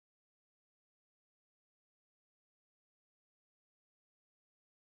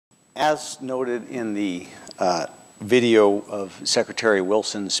As noted in the video of Secretary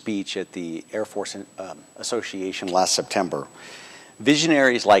Wilson's speech at the Air Force Association last September,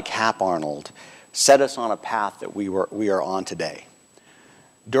 visionaries like Hap Arnold set us on a path that we are on today.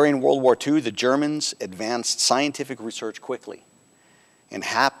 During World War II, the Germans advanced scientific research quickly, and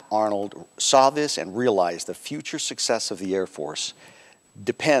Hap Arnold saw this and realized the future success of the Air Force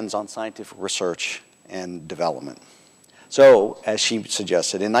depends on scientific research and development. So, as she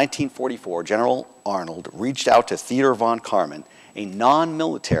suggested, in 1944, General Arnold reached out to Theodor von Karman, a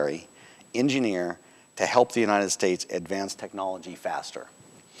non-military engineer, to help the United States advance technology faster.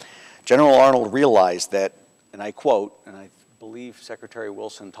 General Arnold realized that, and I quote, and I believe Secretary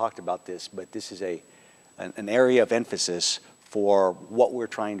Wilson talked about this, but this is an area of emphasis for what we're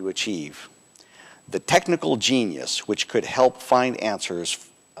trying to achieve. The technical genius which could help find answers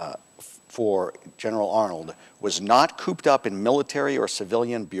for General Arnold was not cooped up in military or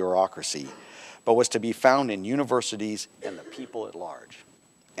civilian bureaucracy, but was to be found in universities and the people at large,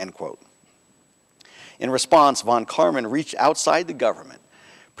 end quote. In response, von Karman reached outside the government,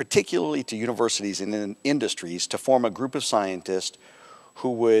 particularly to universities and industries, to form a group of scientists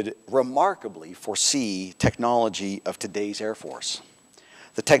who would remarkably foresee technology of today's Air Force.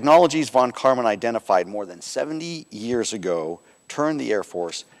 The technologies von Karman identified more than 70 years ago turned the Air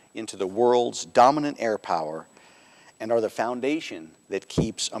Force into the world's dominant air power and are the foundation that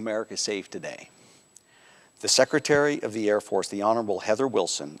keeps America safe today. The Secretary of the Air Force, the Honorable Heather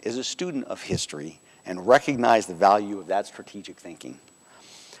Wilson, is a student of history and recognized the value of that strategic thinking.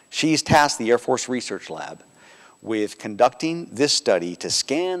 She's tasked the Air Force Research Lab with conducting this study to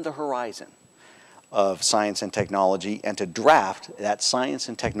scan the horizon of science and technology and to draft that science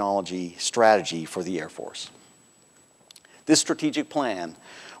and technology strategy for the Air Force. This strategic plan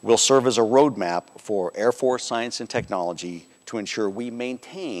will serve as a roadmap for Air Force science and technology to ensure we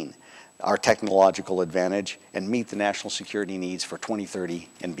maintain our technological advantage and meet the national security needs for 2030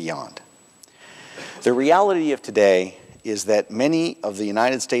 and beyond. The reality of today is that many of the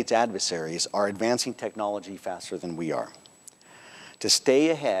United States adversaries are advancing technology faster than we are. To stay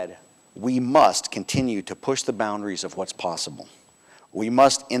ahead, we must continue to push the boundaries of what's possible. We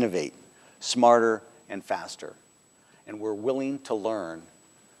must innovate smarter and faster, and we're willing to learn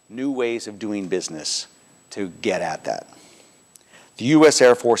new ways of doing business to get at that. The U.S.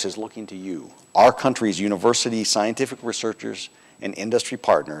 Air Force is looking to you, our country's university, scientific researchers, and industry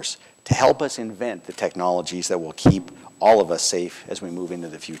partners to help us invent the technologies that will keep all of us safe as we move into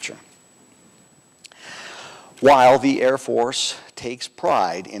the future. While the Air Force takes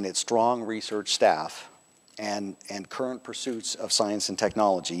pride in its strong research staff and current pursuits of science and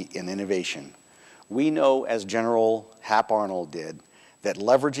technology and innovation, we know, as General Hap Arnold did, that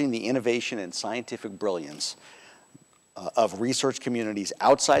leveraging the innovation and scientific brilliance of research communities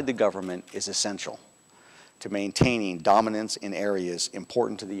outside the government is essential to maintaining dominance in areas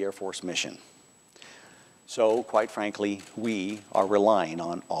important to the Air Force mission. So, quite frankly, we are relying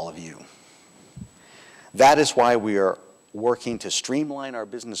on all of you. That is why we are working to streamline our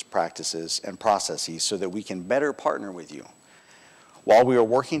business practices and processes so that we can better partner with you. While we are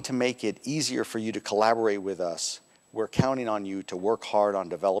working to make it easier for you to collaborate with us, we're counting on you to work hard on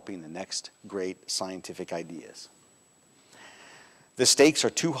developing the next great scientific ideas. The stakes are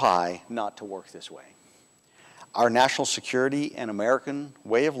too high not to work this way. Our national security and American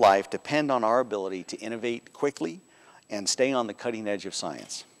way of life depend on our ability to innovate quickly and stay on the cutting edge of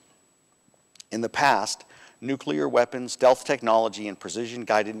science. In the past, nuclear weapons, stealth technology, and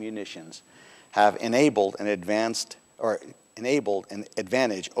precision-guided munitions have enabled an advantage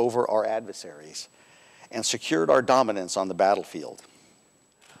over our adversaries and secured our dominance on the battlefield.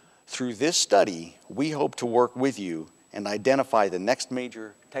 Through this study, we hope to work with you and identify the next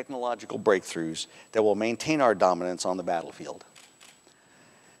major technological breakthroughs that will maintain our dominance on the battlefield.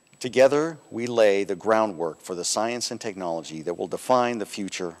 Together, we lay the groundwork for the science and technology that will define the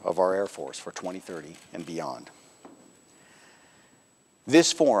future of our Air Force for 2030 and beyond.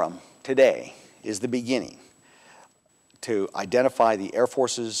 This forum today is the beginning to identify the Air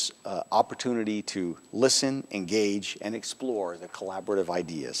Force's opportunity to listen, engage, and explore the collaborative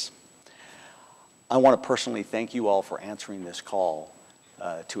ideas. I want to personally thank you all for answering this call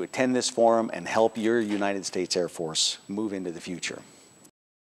to attend this forum and help your United States Air Force move into the future.